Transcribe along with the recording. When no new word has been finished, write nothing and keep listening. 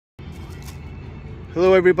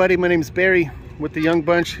Hello everybody, my name is Barry with the Young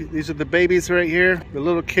Bunch. These are the babies right here, the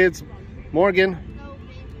little kids, Morgan,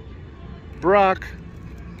 Brock,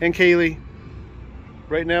 and Kaylee.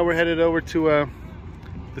 Right now we're headed over to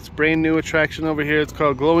this brand new attraction over here. It's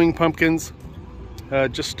called Glowing Pumpkins.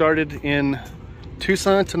 Just started in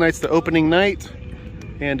Tucson. Tonight's the opening night,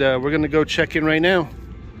 and we're gonna go check in right now.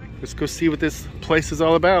 Let's go see what this place is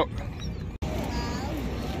all about.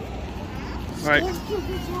 All right.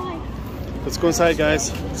 Let's go inside,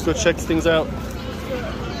 guys. Let's go check things out.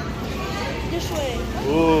 This way.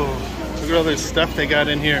 Ooh, look at all this stuff they got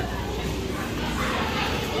in here.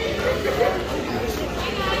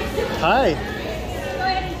 Hi. Go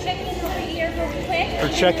ahead and check in over here real quick. For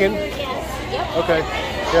check-in? Yes. Yep. Okay.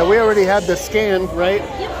 Yeah, we already had the scan, right?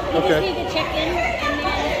 Yep. You Okay. just need to check in. And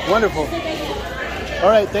then Wonderful. All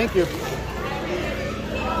right, thank you.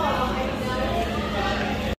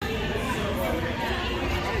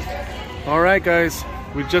 All right, guys.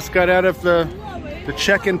 We just got out of the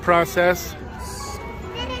check-in process.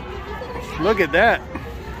 Look at that.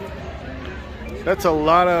 That's a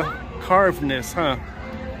lot of carvedness, huh?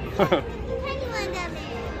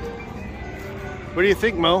 What do you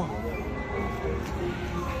think, Mo?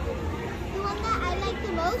 The one that I like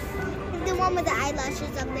the most is the one with the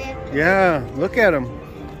eyelashes up there. Yeah, look at them.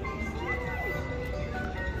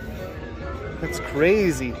 That's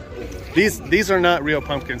crazy. These are not real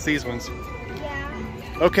pumpkins, these ones.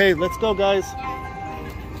 Yeah. Okay, let's go, guys.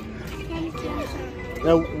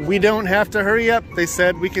 Now, we don't have to hurry up. They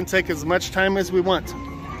said we can take as much time as we want.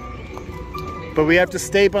 But we have to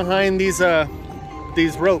stay behind these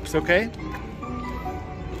ropes, okay?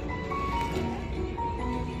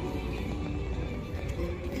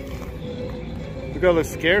 Look at all the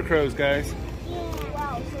scarecrows, guys.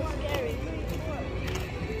 Wow, so scary.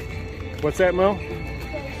 What's that, Mo?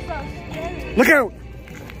 They're so scary. Look out!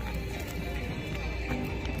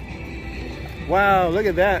 Wow, look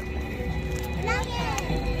at that.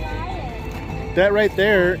 That right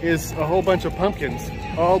there is a whole bunch of pumpkins,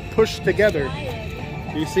 all pushed together.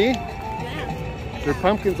 You see? They're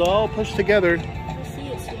pumpkins all pushed together.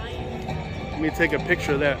 Let me take a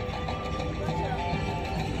picture of that.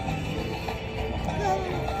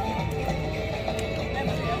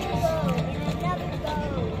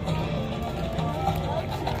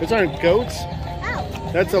 Those aren't goats.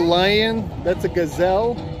 That's a lion. That's a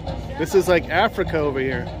gazelle. This is like Africa over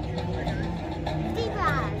here.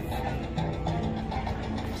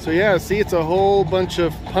 So yeah, see, it's a whole bunch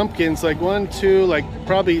of pumpkins, like 1, 2, like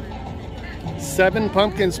probably 7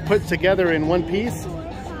 pumpkins put together in one piece. 4,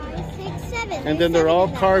 5, 6, 7. And then they're all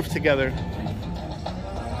carved together.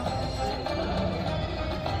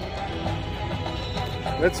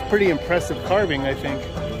 That's pretty impressive carving, I think.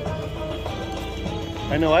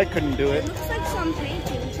 I know I couldn't do it. It looks like some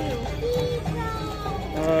painting too.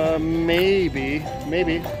 Maybe.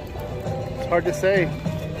 It's hard to say. I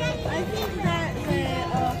think that they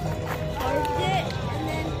carved it and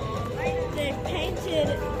then they painted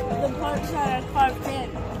the parts that are carved in.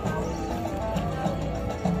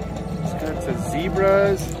 It's got some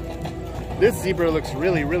zebras. This zebra looks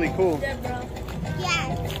really, really cool. Zebra.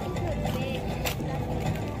 Yeah, it's super big.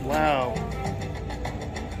 Wow.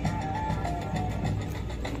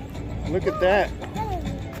 Look at that.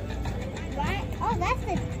 Right? Oh, that's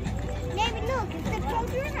the... Maybe look, it's the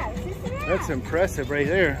giraffe. It's the giraffe. That's impressive right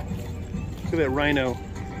there. Look at that rhino.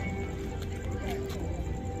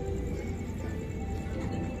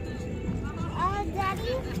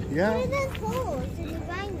 Daddy? Yeah. What are those holes in the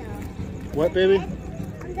rhino? What, baby?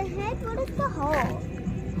 On the head, what is the hole?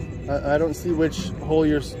 I don't see which hole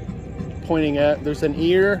you're pointing at. There's an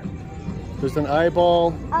ear. There's an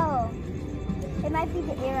eyeball. Oh. It might be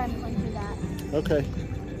the ear I'm pointing at. Okay.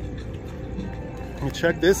 Well,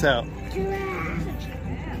 check this out. Giraffe.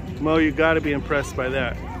 Mo, you got to be impressed by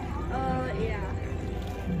that. Yeah.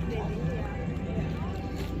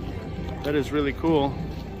 That is really cool.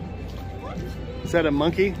 Is that a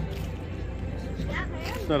monkey?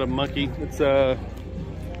 It's not a monkey. It's a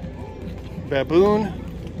baboon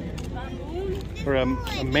or a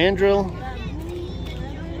mandrill.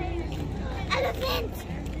 Elephant.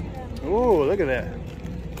 Oh, look at that.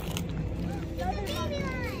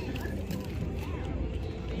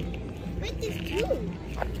 Wait, there's 2.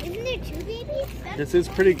 Isn't there 2 babies? This is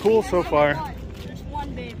pretty cool so far. Just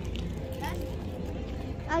one baby.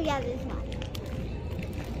 Oh yeah, there's one.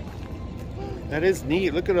 That is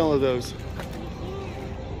neat. Look at all of those.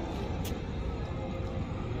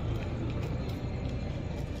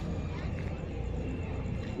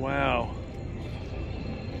 Wow.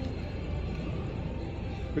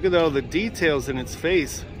 Look at all the details in its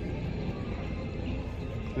face.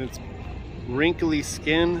 And its wrinkly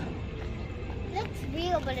skin. Looks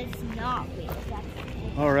real, but it's not real.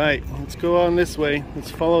 All right, let's go on this way.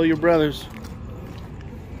 Let's follow your brothers.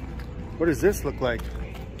 What does this look like?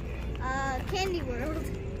 Candy world.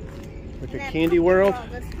 Like a candy world?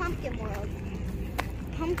 That's pumpkin world.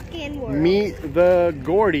 Pumpkin world. Meet the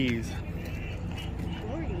Gordies.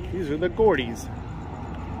 Gordy. These are the Gordies.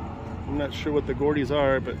 I'm not sure what the Gordies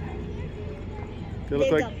are, but they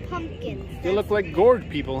look like pumpkins. They look like gourd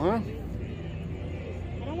people, huh?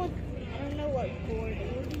 I don't know what gourd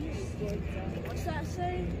is. What's that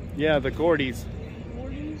say? Yeah, the Gordies.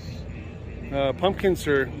 Gordies? Pumpkins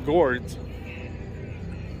are gourds.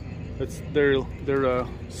 That's their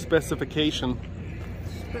specification.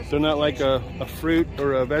 They're not like a fruit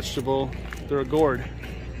or a vegetable. They're a gourd.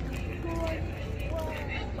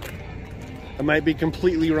 I might be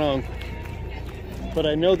completely wrong, but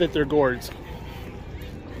I know that they're gourds.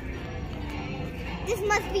 This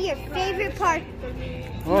must be your favorite part.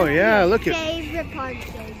 Oh yeah, look at. Favorite part.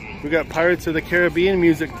 We got Pirates of the Caribbean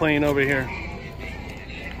music playing over here.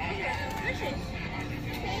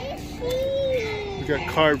 We got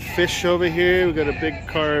carved fish over here. We got a big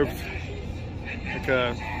carved, like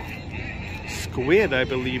a squid, I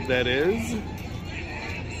believe that is.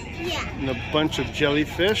 Yeah. And a bunch of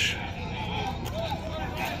jellyfish.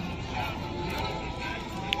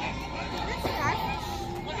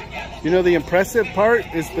 You know, the impressive part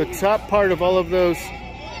is the top part of all of those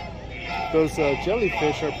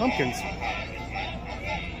jellyfish are pumpkins.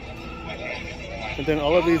 And then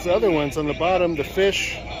all of these other ones on the bottom, the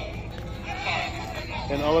fish,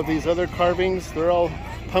 and all of these other carvings, they're all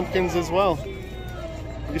pumpkins as well.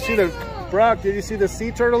 Did you see the, Brock, did you see the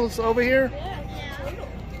sea turtles over here? Yeah.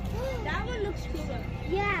 That one looks cool.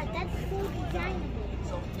 Yeah, that's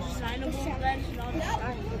so designable.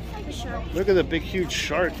 Look at the big huge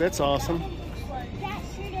shark, that's awesome. That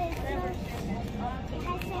shirt has so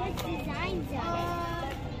much designs on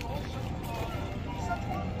it.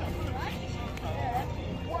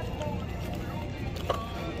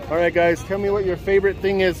 All right, guys, tell me what your favorite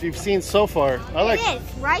thing is you've seen so far. I like this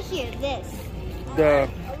right here. This. the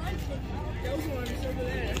Those ones over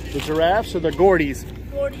there. the giraffes or the Gordies.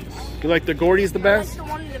 Gordies. You like the Gordies the best? I like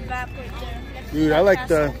the one in the back right there. Next to Dude, the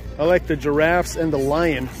I like the giraffes and the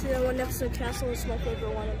lion. See the one next to the castle is my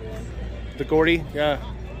favorite one over there. The Gordy, yeah.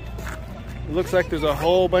 It looks like there's a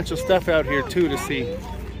whole bunch of stuff out here too to see.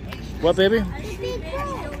 What, baby?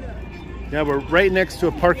 Yeah, we're right next to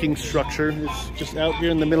a parking structure. It's just out here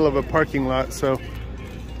in the middle of a parking lot. So,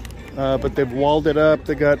 but they've walled it up.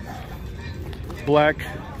 They got black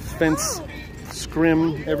fence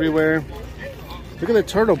scrim everywhere. Look at the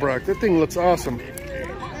turtle, Brock. That thing looks awesome.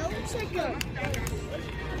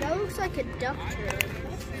 That looks like a duck turtle.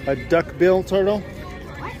 A duck-bill turtle?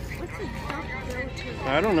 What? What's a duck-bill turtle?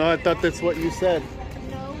 I don't know. I thought that's what you said.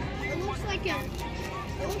 No, it looks like it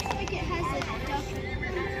has a duck.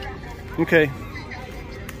 Okay.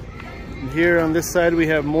 And here on this side we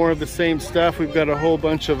have more of the same stuff. We've got a whole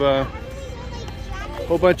bunch of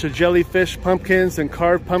jellyfish pumpkins and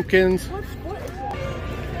carved pumpkins.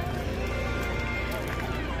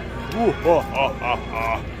 Ooh,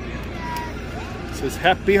 It says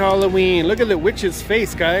Happy Halloween. Look at the witch's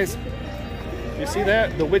face, guys. You see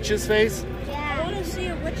that? The witch's face? I want to see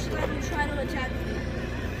a witch try to attack me.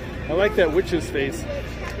 I like that witch's face.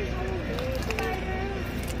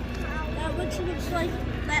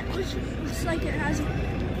 That witch looks like it has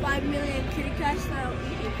 5 million kitty cats that'll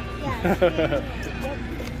eat it. Yeah.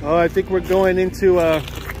 Oh, I think we're going into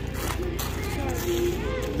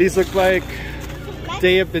these look like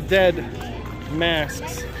Day of the Dead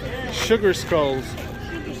masks. Sugar skulls.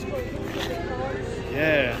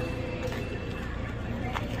 Yeah.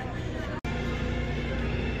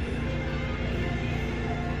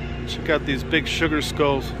 Check out these big sugar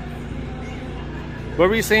skulls. What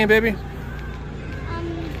were you saying, baby?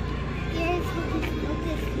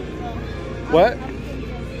 What?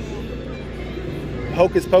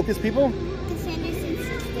 Hocus Pocus people? The Sanderson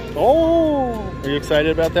sisters. Oh! Are you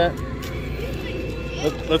excited about that?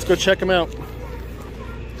 Let's go check them out.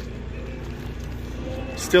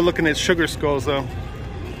 Still looking at sugar skulls though.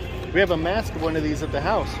 We have a mask of one of these at the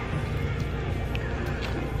house.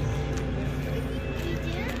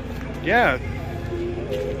 Yeah.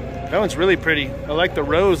 That one's really pretty. I like the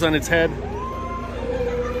rose on its head.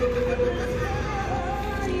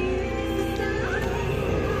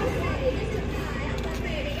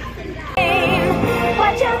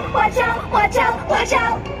 Watch out, watch out, watch out, watch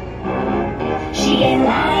out. She ain't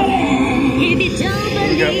lying. If you don't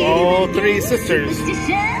believe We got all three sisters.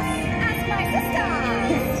 ask my sister.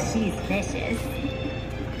 She's vicious.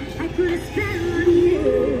 I put a spell on you.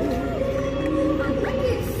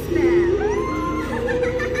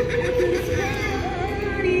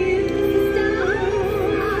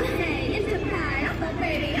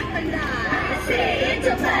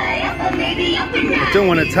 don't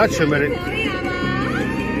want to touch them, but it,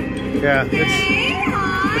 yeah,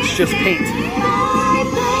 it's just paint.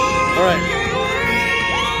 All right.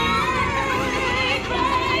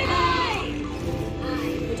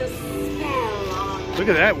 Look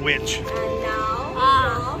at that witch.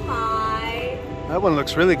 That one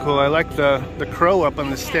looks really cool. I like the crow up on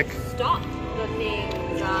the stick. Stop the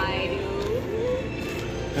things I do.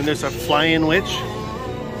 And there's a flying witch.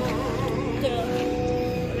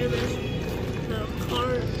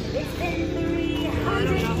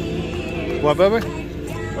 What, Bubba?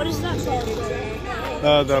 What is that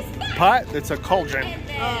called? The pot, it's a cauldron.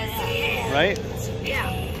 Right? Yeah.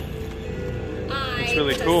 It's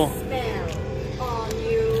really cool.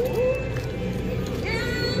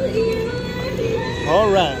 All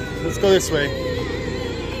right, let's go this way.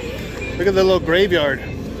 Look at the little graveyard.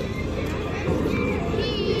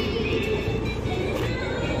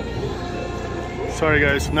 Sorry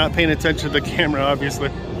guys, not paying attention to the camera, obviously.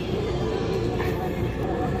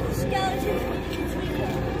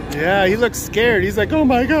 Yeah, he looks scared. He's like, oh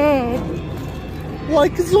my god.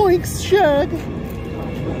 Like Zoinks Shag.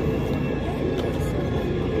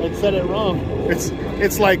 I said it wrong. It's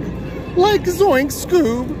like Zoinks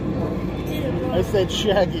Scoob. I said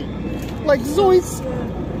Shaggy. Like Zoinks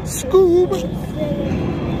Scoob.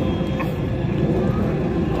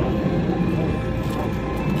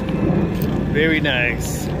 Very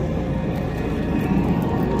nice.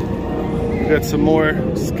 Got some more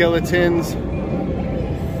skeletons.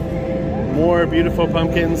 More beautiful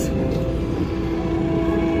pumpkins.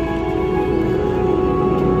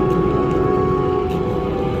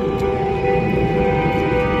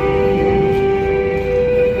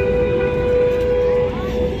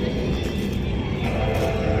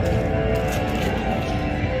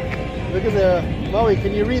 Look at the, Molly,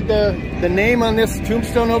 can you read the name on this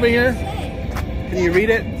tombstone over here? Can you read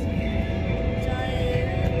it?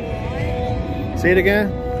 Say it again?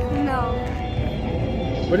 No.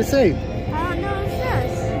 What did it say? I don't know what it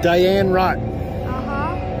says. Diane Rot.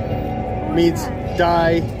 Uh-huh. Means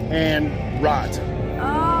die and rot.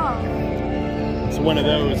 Oh. It's one of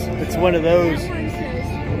those. It's one of those. That one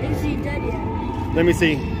says, is he dead yet? Let me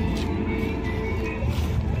see.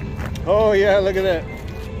 Oh yeah, look at that.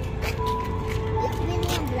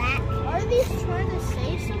 Are these trying to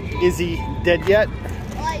say something? Is he dead yet?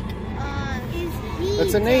 Like, is he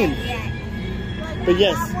That's a name. dead yet? Like, But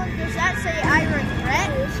yes. that one, does that say I regret?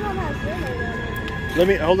 This one has dinner on it. Let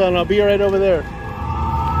me, hold on, I'll be right over there.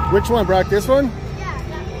 Which one, Brock? This one? Yeah,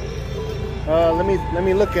 that one. Let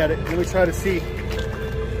me look at it. Let me try to see.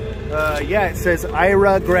 Yeah, it says I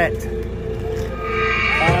regret.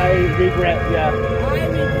 I regret, yeah. I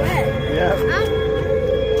regret. Yeah.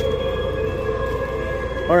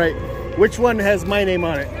 All right, which one has my name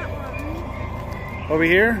on it? Over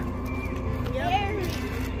here?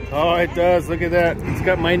 Oh, it does. Look at that. It's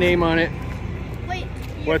got my name on it. Wait.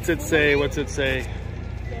 What's it say? What's it say?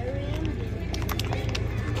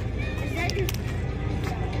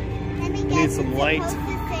 Need some light.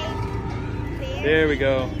 There we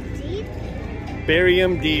go. Bury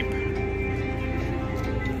 'em deep.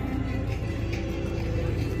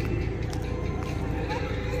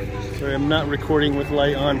 Sorry, I'm not recording with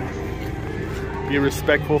light on. Be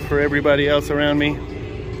respectful for everybody else around me.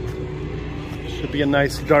 Should be a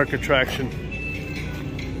nice dark attraction.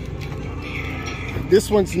 This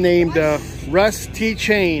one's named Rusty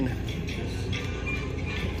Chain.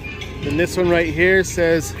 And this one right here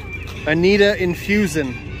says Anita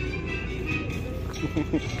Infusion.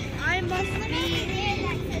 I must be.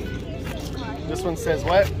 This one says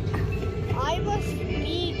what? I must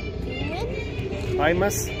be doing. I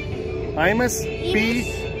must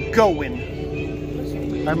be going.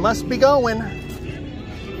 I must be going.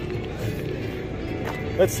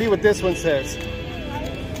 Let's see what this one says.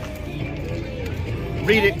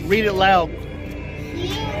 Read it loud. He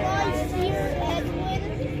was here,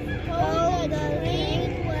 Edwin. Oh, the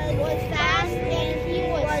rain was fast and he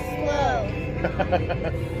was slow.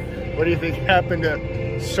 What do you think happened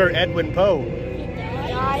to Sir Edwin Poe?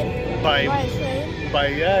 He died By a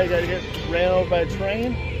train. yeah, you gotta get ran over by a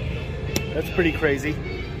train. That's pretty crazy.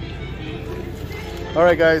 All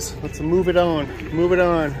right, guys, let's move it on. Move it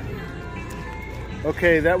on.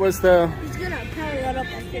 Okay, that was the. He's gonna power that up,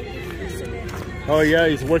 I think. Oh yeah,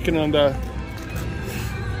 he's working on the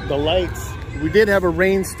lights. We did have a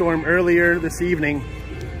rainstorm earlier this evening,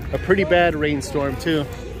 a pretty bad rainstorm too.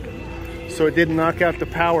 So it did knock out the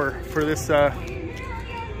power for this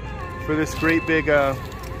great big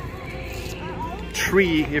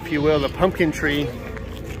tree, if you will, the pumpkin tree.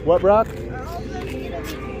 What, Brock?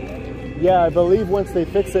 Yeah, I believe once they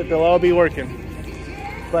fix it, they'll all be working.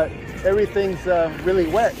 But everything's really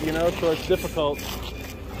wet, you know, so it's difficult.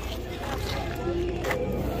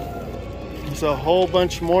 There's a whole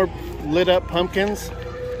bunch more lit up pumpkins. Daddy,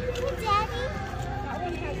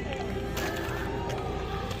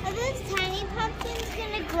 are those tiny pumpkins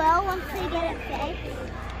gonna grow once they get it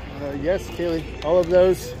fixed? Yes, Kaylee, all of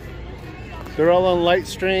those, they're all on light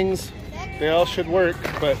strings. They all should work,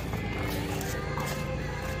 but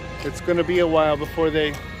it's gonna be a while before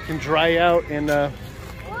they can dry out and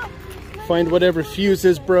find whatever fuse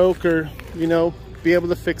is broke, or, you know, be able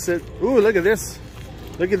to fix it. Ooh, look at this.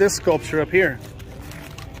 Look at this sculpture up here.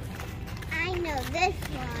 I know this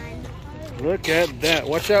one. Look at that.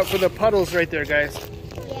 Watch out for the puddles right there, guys.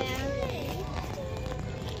 Yeah.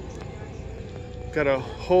 Got a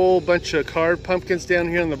whole bunch of carved pumpkins down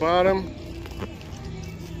here on the bottom.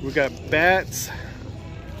 We got bats.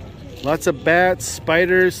 Lots of bats,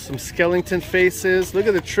 spiders, some skeleton faces. Look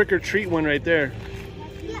at the trick or treat one right there.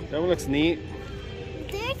 That one looks neat.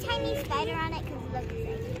 Is there a tiny spider on it? Because it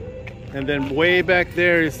looks like. And then way back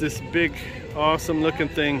there is this big, awesome looking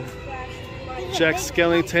thing. Jack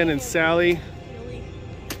Skellington and Sally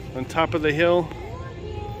on top of the hill.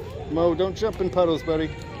 Mo, don't jump in puddles, buddy.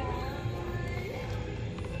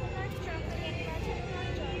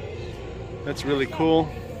 That's really cool.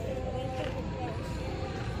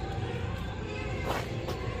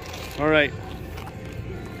 All right.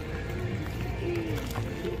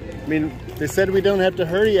 I mean, they said we don't have to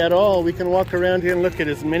hurry at all. We can walk around here and look at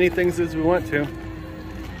as many things as we want to.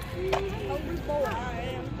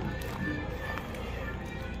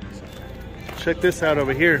 Check this out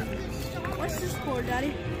over here. What's this for,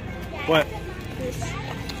 Daddy? What? This.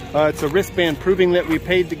 It's a wristband proving that we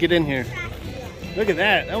paid to get in here. Look at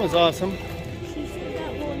that. That was awesome. She said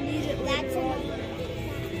that we'll need it later on.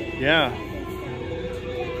 Yeah.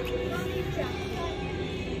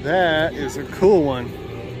 That is a cool one.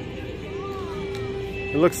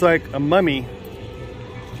 It looks like a mummy,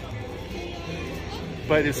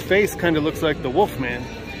 but his face kind of looks like the Wolfman.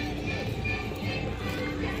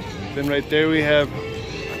 Then right there we have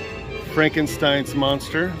Frankenstein's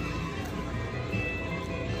monster.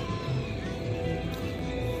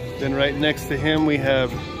 Then right next to him we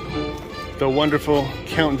have the wonderful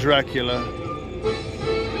Count Dracula.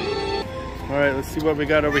 All right, let's see what we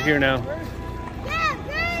got over here now.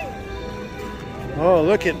 Oh,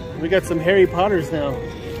 look it, we got some Harry Potters now.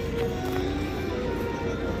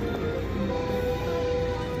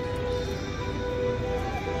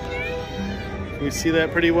 Can you see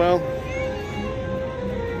that pretty well?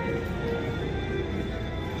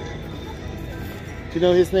 Do you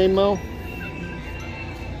know his name, Mo?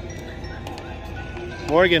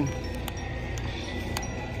 Morgan.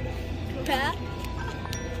 Pat?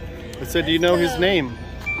 I said, do you know his name?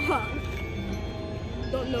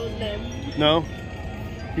 Don't know his name. No?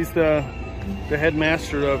 He's the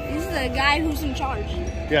headmaster of... He's the guy who's in charge.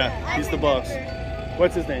 Yeah, he's the boss.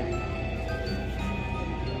 What's his name?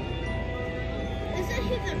 Isn't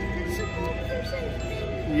he the principal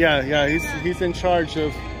person? Yeah, he's in charge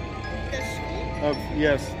of... The school?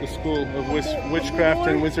 Yes, the school of witchcraft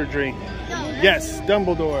and wizardry. Yes,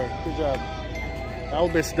 Dumbledore. Good job.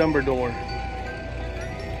 Albus Dumbledore.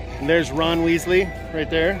 And there's Ron Weasley right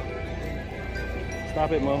there.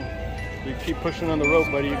 Stop it, Mo. You keep pushing on the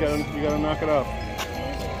rope, buddy. You gotta knock it off.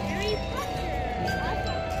 Harry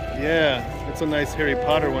Potter. Yeah, that's a nice Harry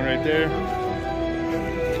Potter one right there.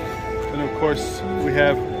 And of course, we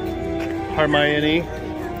have Hermione.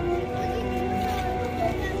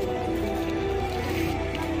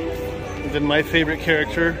 And then my favorite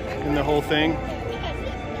character in the whole thing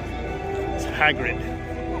is Hagrid.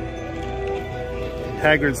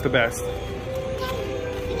 Hagrid's the best.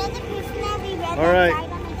 All right.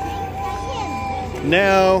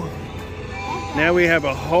 Now we have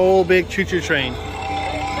a whole big choo-choo train.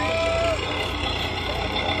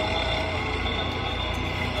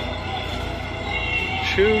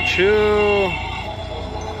 Choo-choo.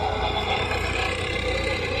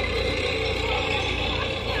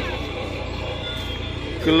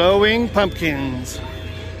 Glowing pumpkins.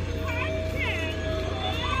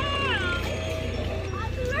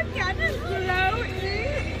 Look at this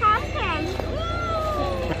glowing pumpkin.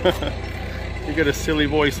 You got a silly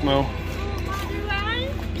voice, Mo.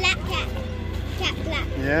 Black cat. Cat black.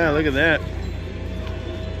 Yeah, look at that.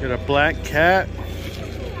 You got a black cat.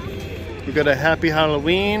 You got a happy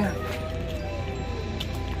Halloween.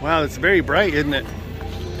 Wow, it's very bright, isn't it?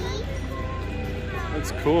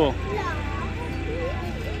 That's cool.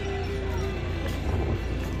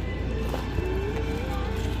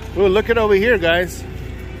 Ooh, look at over here, guys.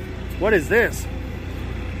 What is this?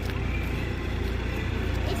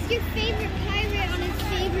 It's your favorite pirate on his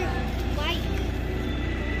favorite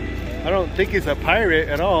I don't think he's a pirate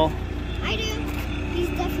at all. I do. He's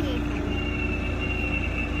definitely a pirate.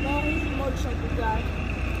 No, he's a motorcycle guy.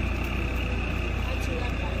 That's who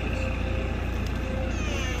that guy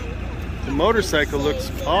is. The motorcycle looks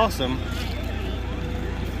awesome.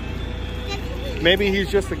 Maybe he's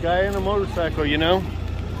just a guy in a motorcycle, you know?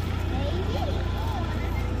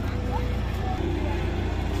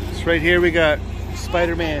 It's right here we got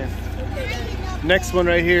Spider-Man. Next one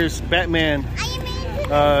right here is Batman.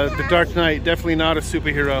 The Dark Knight, definitely not a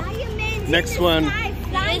superhero. Next one,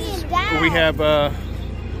 we have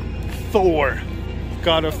Thor,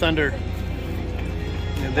 God of Thunder.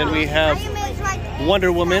 And then we have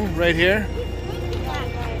Wonder Woman right here.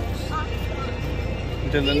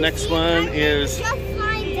 And then the next one is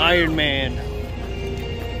Iron Man.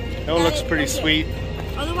 That one looks pretty sweet.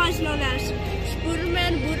 Otherwise known as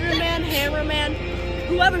Spooderman, Booderman, Hammerman,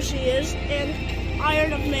 whoever she is, and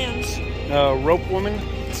Iron of Man's. Rope Woman.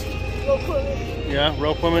 Rope Woman. Yeah,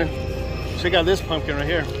 Rope Woman. Check out this pumpkin right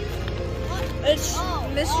here. It's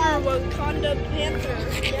Mr. Wakanda Panther.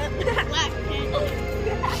 Yep. Black Panther.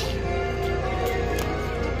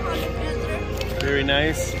 Very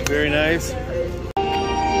nice, very nice.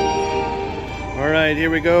 All right, here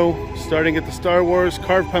we go. Starting at the Star Wars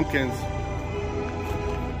carved pumpkins.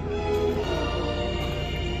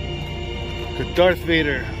 Got Darth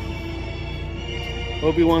Vader,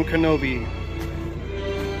 Obi-Wan Kenobi,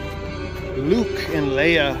 Luke and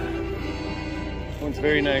Leia. That one's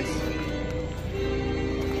very nice.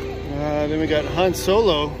 Then we got Han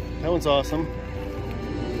Solo. That one's awesome.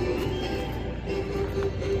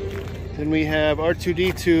 Then we have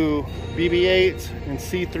R2-D2, BB-8, and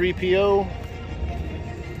C-3PO.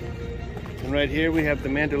 And right here we have the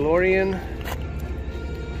Mandalorian.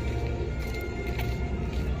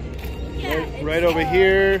 Right over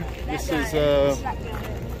here, this is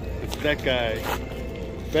it's that guy,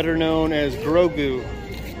 better known as Grogu.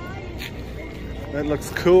 That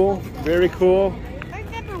looks cool, very cool.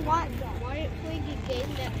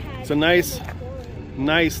 It's a nice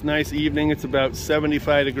evening. It's about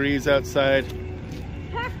 75 degrees outside.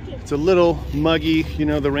 It's a little muggy, you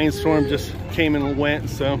know, the rainstorm just came and went,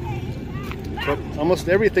 so. But almost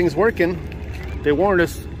everything's working. They warned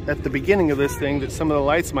us at the beginning of this thing that some of the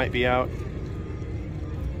lights might be out.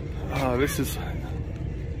 Oh, this is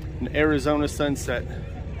an Arizona sunset.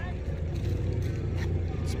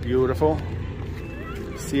 It's beautiful.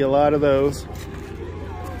 See a lot of those,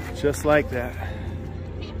 just like that.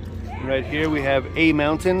 Right here we have a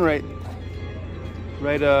mountain, right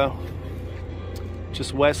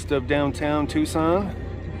just west of downtown Tucson.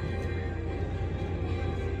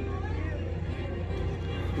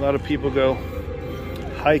 A lot of people go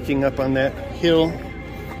hiking up on that hill,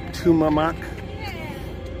 Tumamak.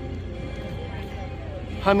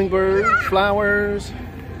 Hummingbird, flowers.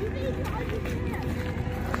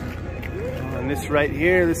 And this right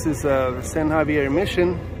here, this is the San Javier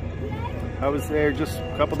Mission. I was there just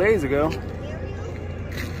a couple days ago.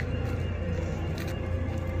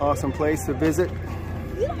 Awesome place to visit.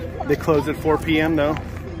 They close at 4 p.m. though,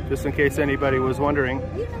 just in case anybody was wondering.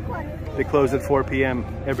 They close at 4 p.m.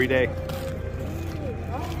 every day.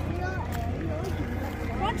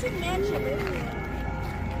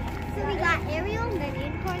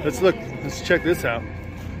 Let's look. Let's check this out.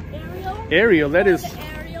 Ariel. That is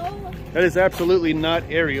absolutely not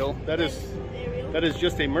Ariel. That is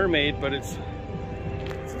just a mermaid, but it's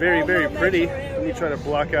very, very pretty. Let me try to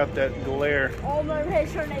block out that glare. All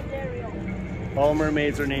mermaids are named Ariel. All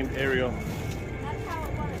mermaids are named Ariel.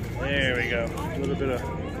 There we go. A little bit of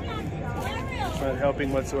not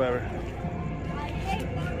helping whatsoever.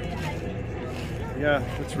 Yeah,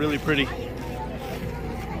 it's really pretty.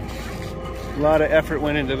 A lot of effort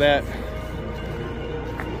went into that.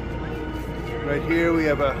 Right here we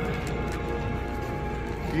have a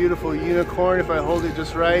beautiful unicorn. If I hold it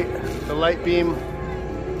just right, the light beam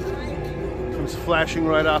comes flashing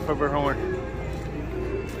right off of her horn.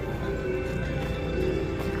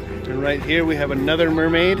 And right here we have another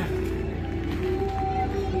mermaid.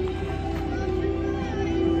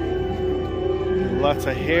 Lots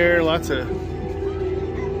of hair, lots of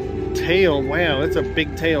tail. Wow, that's a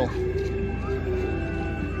big tail.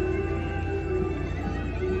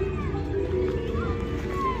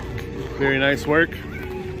 Very nice work.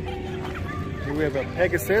 Here we have a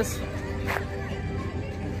Pegasus.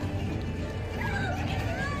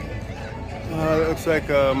 That looks like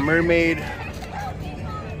a mermaid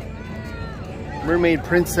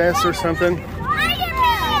princess or something. Iron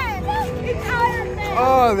Man! It's Iron Man!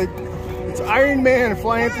 Oh, it's Iron Man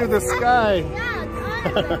flying through the sky. Yeah,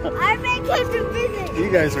 Iron Man came to visit. You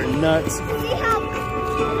guys are nuts. See how...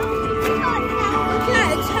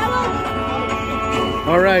 Yeah, it's Hello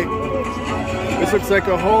All right, this looks like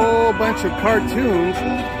a whole bunch of cartoons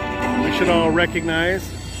we should all recognize.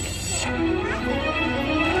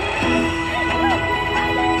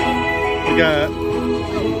 We got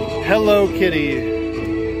Hello Kitty.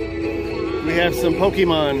 We have some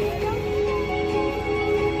Pokemon.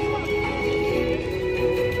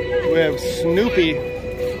 We have Snoopy.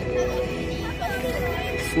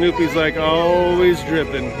 Snoopy's like always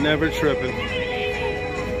dripping, never tripping.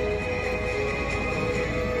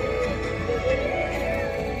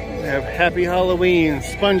 We have Happy Halloween,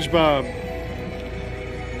 SpongeBob.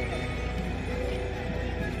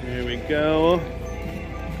 Here we go.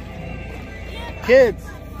 Kids,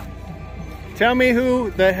 tell me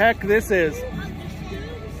who the heck this is.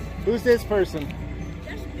 Who's this person?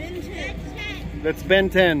 That's Ben 10. That's Ben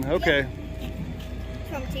 10. Okay.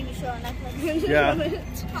 From TV show on Netflix. Yeah.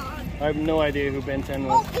 I have no idea who Ben 10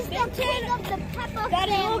 was. Oh, it's the king of the Peppa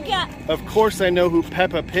Daddy, look family. at Of course I know who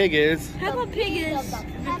Peppa Pig is. Peppa Pig is The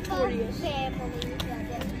Peppa victorious.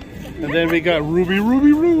 family. And then we got Ruby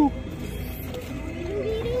Ruby Roo.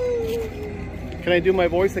 Can I do my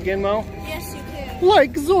voice again, Mo? Yes, you can.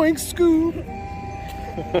 Like Zoink Scoop.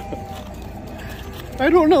 I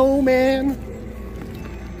don't know, man.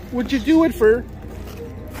 Would you do it for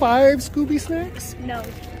 5 Scooby snacks? No.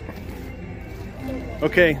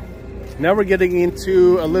 Okay, now we're getting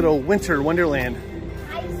into a little winter wonderland.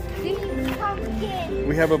 Ice cream pumpkin.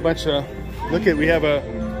 We have a bunch of, we have a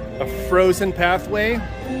frozen pathway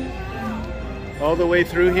all the way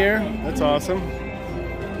through here. That's awesome.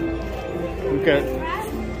 We've got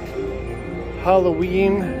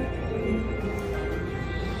Halloween.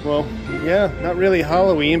 Well, yeah, not really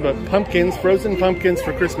Halloween, but pumpkins, frozen pumpkins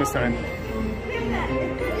for Christmas time.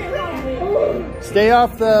 Stay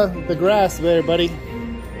off the grass there, buddy.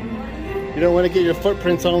 You don't want to get your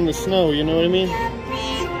footprints on the snow, you know what I mean?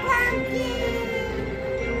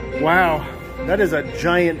 Wow, that is a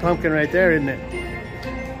giant pumpkin right there, isn't it?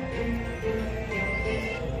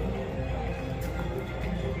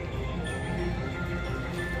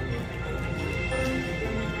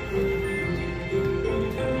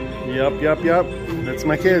 Yup. That's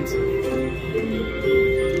my kids.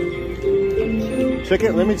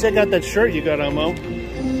 Let me check out that shirt you got on, Mo.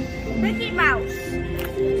 Mickey Mouse.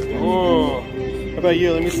 Oh, how about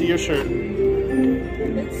you? Let me see your shirt.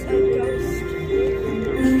 It's a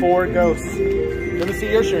ghost. 4 ghosts. Let me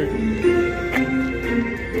see your shirt.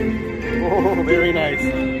 Oh, very nice.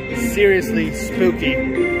 Seriously spooky.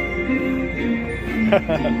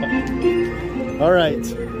 All right.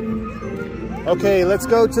 Okay, let's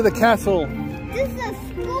go to the castle. This is a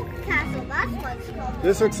spook castle. That's what it's called.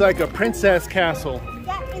 This looks like a princess castle.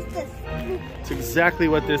 That is the spook. It's exactly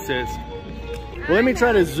what this is. Well, let me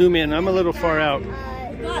try to zoom in. I'm a little far out.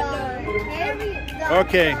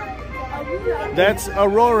 Okay, that's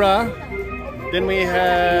Aurora. Then we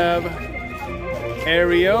have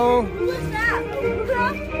Ariel.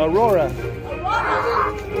 Aurora.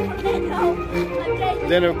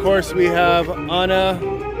 Then of course we have Anna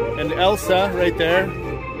and Elsa right there.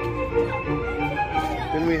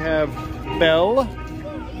 Then we have Belle.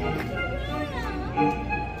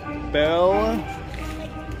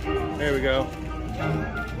 There we go.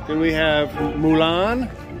 Then we have Mulan.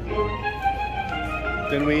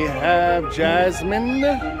 Then we have Jasmine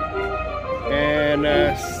and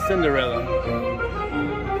Cinderella.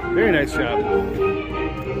 Very nice job.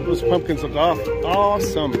 Those pumpkins look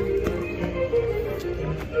awesome.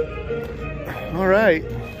 All right.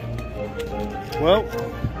 Well,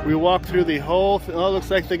 we walked through the whole thing. Oh, it looks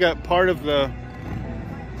like they got part of the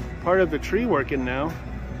tree working now.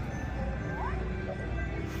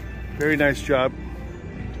 Very nice job.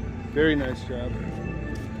 Very nice job.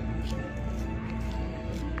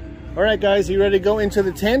 All right, guys, you ready to go into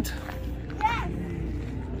the tent? Yes.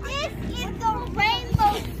 This is the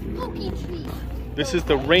rainbow spooky tree. This is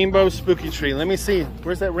the rainbow spooky tree. Let me see.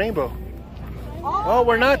 Where's that rainbow? Oh,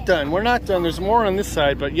 we're not done. We're not done. There's more on this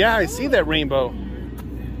side, but yeah, I see that rainbow.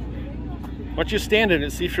 Why don't you stand in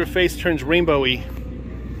it, see if your face turns rainbowy.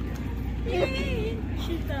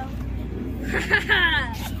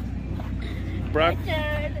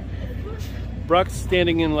 Brock's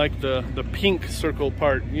standing in like the pink circle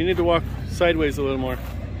part. You need to walk sideways a little more.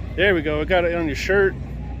 There we go. I got it on your shirt.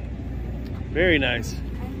 Very nice.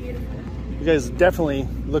 You guys definitely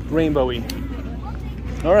look rainbowy.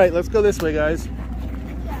 All right, let's go this way, guys.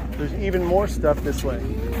 There's even more stuff this way.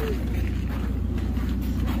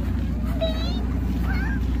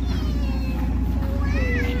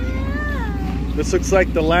 This looks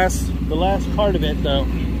like the last part of it, though.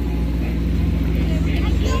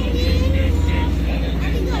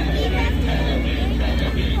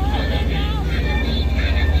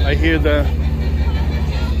 I hear the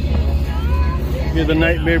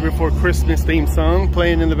Nightmare Before Christmas theme song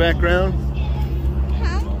playing in the background.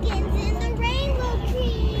 Pumpkins in the rainbow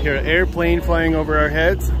tree. I hear an airplane flying over our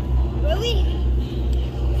heads. Really?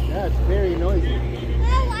 Yeah, it's very noisy.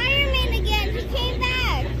 Oh, Iron Man again. He came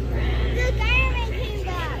back. Look, Iron Man came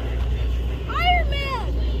back. Iron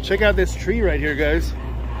Man! Check out this tree right here, guys.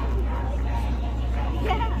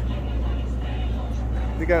 Yeah.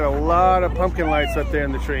 They got a lot of pumpkin lights up there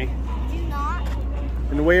in the tree. Do not.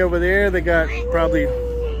 And way over there, they got probably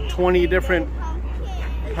 20 different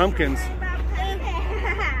pumpkins.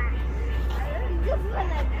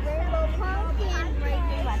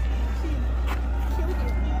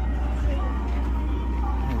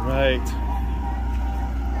 Right.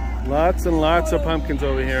 Lots and lots of pumpkins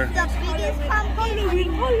over here. The biggest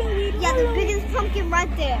pumpkin. Yeah, the biggest pumpkin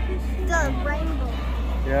right there. The rainbow.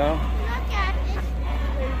 Yeah. Look at it.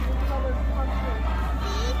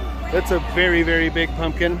 That's a very, very big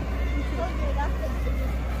pumpkin.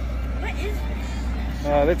 What is this?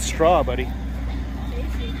 That's straw, buddy.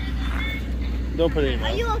 Don't put it in.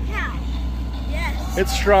 Are you a cow? Yes.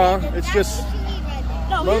 It's straw. It's just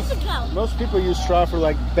No, here's the cow. most people use straw for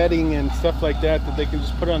like bedding and stuff like that they can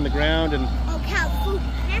just put on the ground, and Oh, cow food.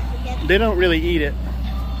 Can't forget. they don't really eat it.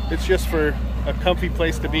 It's just for a comfy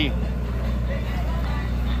place to be.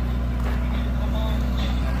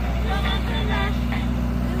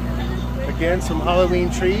 Again, some Halloween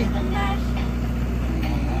tree.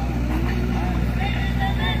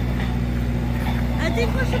 I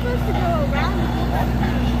think we're supposed to go around.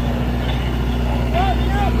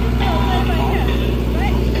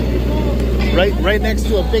 Right next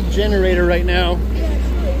to a big generator right now.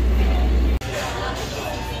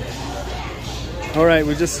 All right,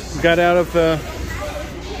 we just got out of the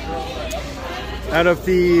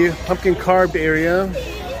pumpkin carved area.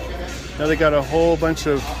 Now they got a whole bunch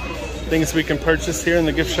of things we can purchase here in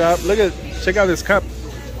the gift shop. Check out this cup.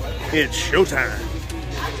 It's showtime.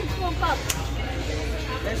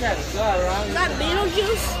 Is that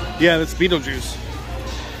Beetlejuice? Yeah, that's Beetlejuice.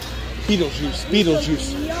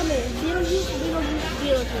 Beetlejuice. Yummy. Beetlejuice.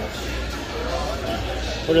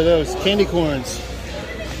 What are those? Candy corns.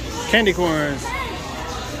 Candy corns.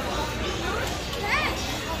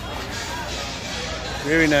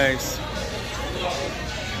 Very nice.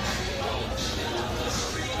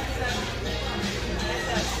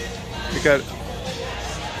 We got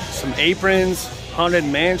some aprons, Haunted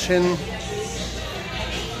Mansion,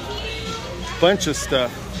 bunch of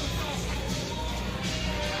stuff.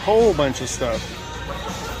 Whole bunch of stuff.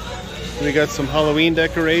 We got some Halloween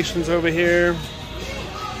decorations over here.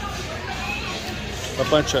 A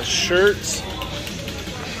bunch of shirts,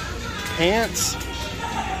 pants,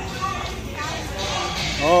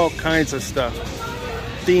 all kinds of stuff.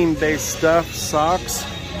 Theme-based stuff, socks.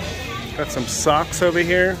 Got some socks over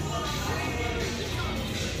here.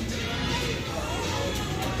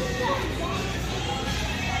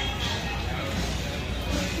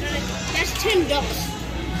 That's $10.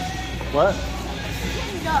 What?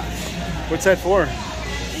 $10. What's that for?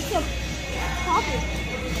 It's a poppet.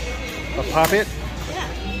 A poppet? Yeah.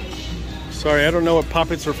 Sorry, I don't know what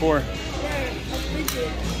poppets are for. They're a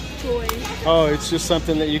fidget toy. Oh, it's just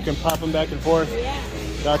something that you can pop them back and forth? Yeah.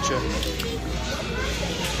 Gotcha.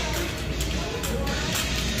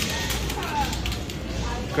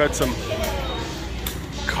 Got some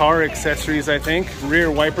car accessories, I think. Rear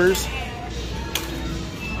wipers.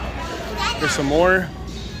 There's some more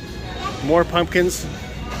pumpkins.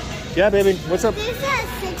 Yeah, baby, what's up? There's a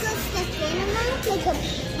single stuffed animal, like a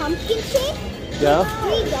pumpkin shape. Yeah?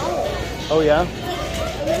 $3. Oh, yeah?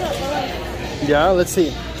 Yeah, let's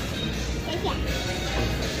see.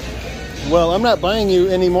 Well, I'm not buying you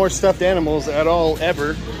any more stuffed animals at all,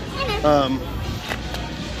 ever.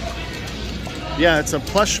 Yeah, it's a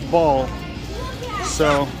plush ball.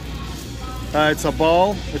 So, it's a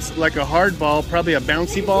ball. It's like a hard ball, probably a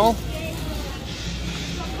bouncy ball.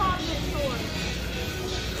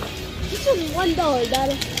 This is $1,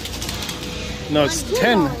 Daddy. No, it's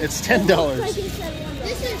 10. It's $10. This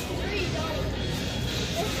is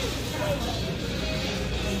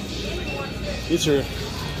 $3. These are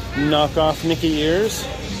knockoff Mickey ears.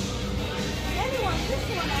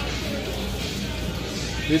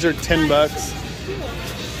 These are $10.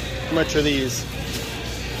 How much are these?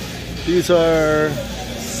 These are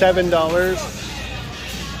 $7.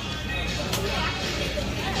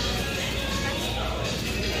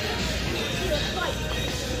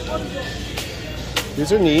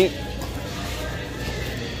 These are neat.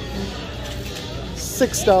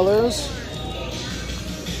 $6.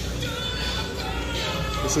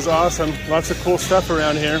 This is awesome. Lots of cool stuff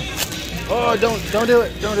around here. Oh, don't do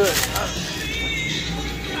it. Don't do it.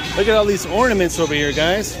 Look at all these ornaments over here,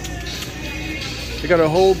 guys. They got a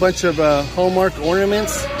whole bunch of Hallmark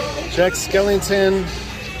ornaments. Jack Skellington.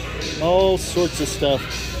 All sorts of stuff.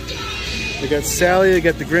 They got Sally, they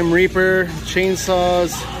got the Grim Reaper,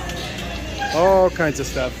 chainsaws, all kinds of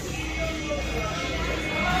stuff.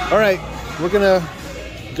 All right, we're gonna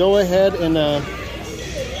go ahead and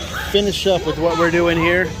finish up with what we're doing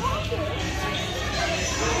here.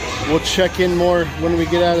 We'll check in more when we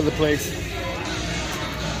get out of the place.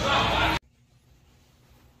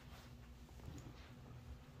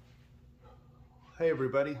 Hey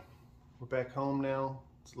everybody, we're back home now.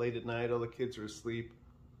 It's late at night, all the kids are asleep.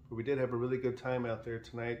 But we did have a really good time out there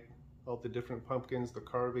tonight. All the different pumpkins, the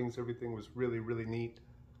carvings, everything was really, really neat.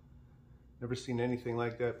 Never seen anything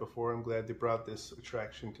like that before. I'm glad they brought this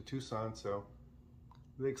attraction to Tucson, so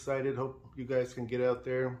really excited. Hope you guys can get out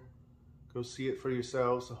there, go see it for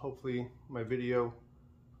yourselves. So hopefully my video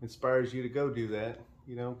inspires you to go do that.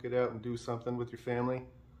 You know, get out and do something with your family.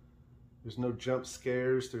 There's no jump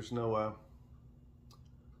scares. There's no,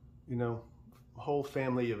 you know, whole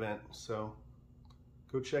family event. So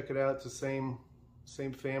go check it out. It's the same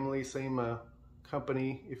family, same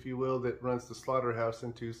company, if you will, that runs the slaughterhouse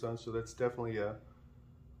in Tucson. So that's definitely a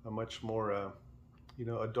much more, you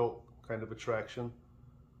know, adult kind of attraction.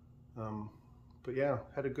 But yeah,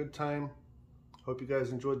 had a good time. Hope you guys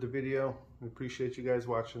enjoyed the video. I appreciate you guys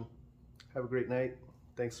watching. Have a great night.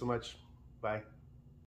 Thanks so much. Bye.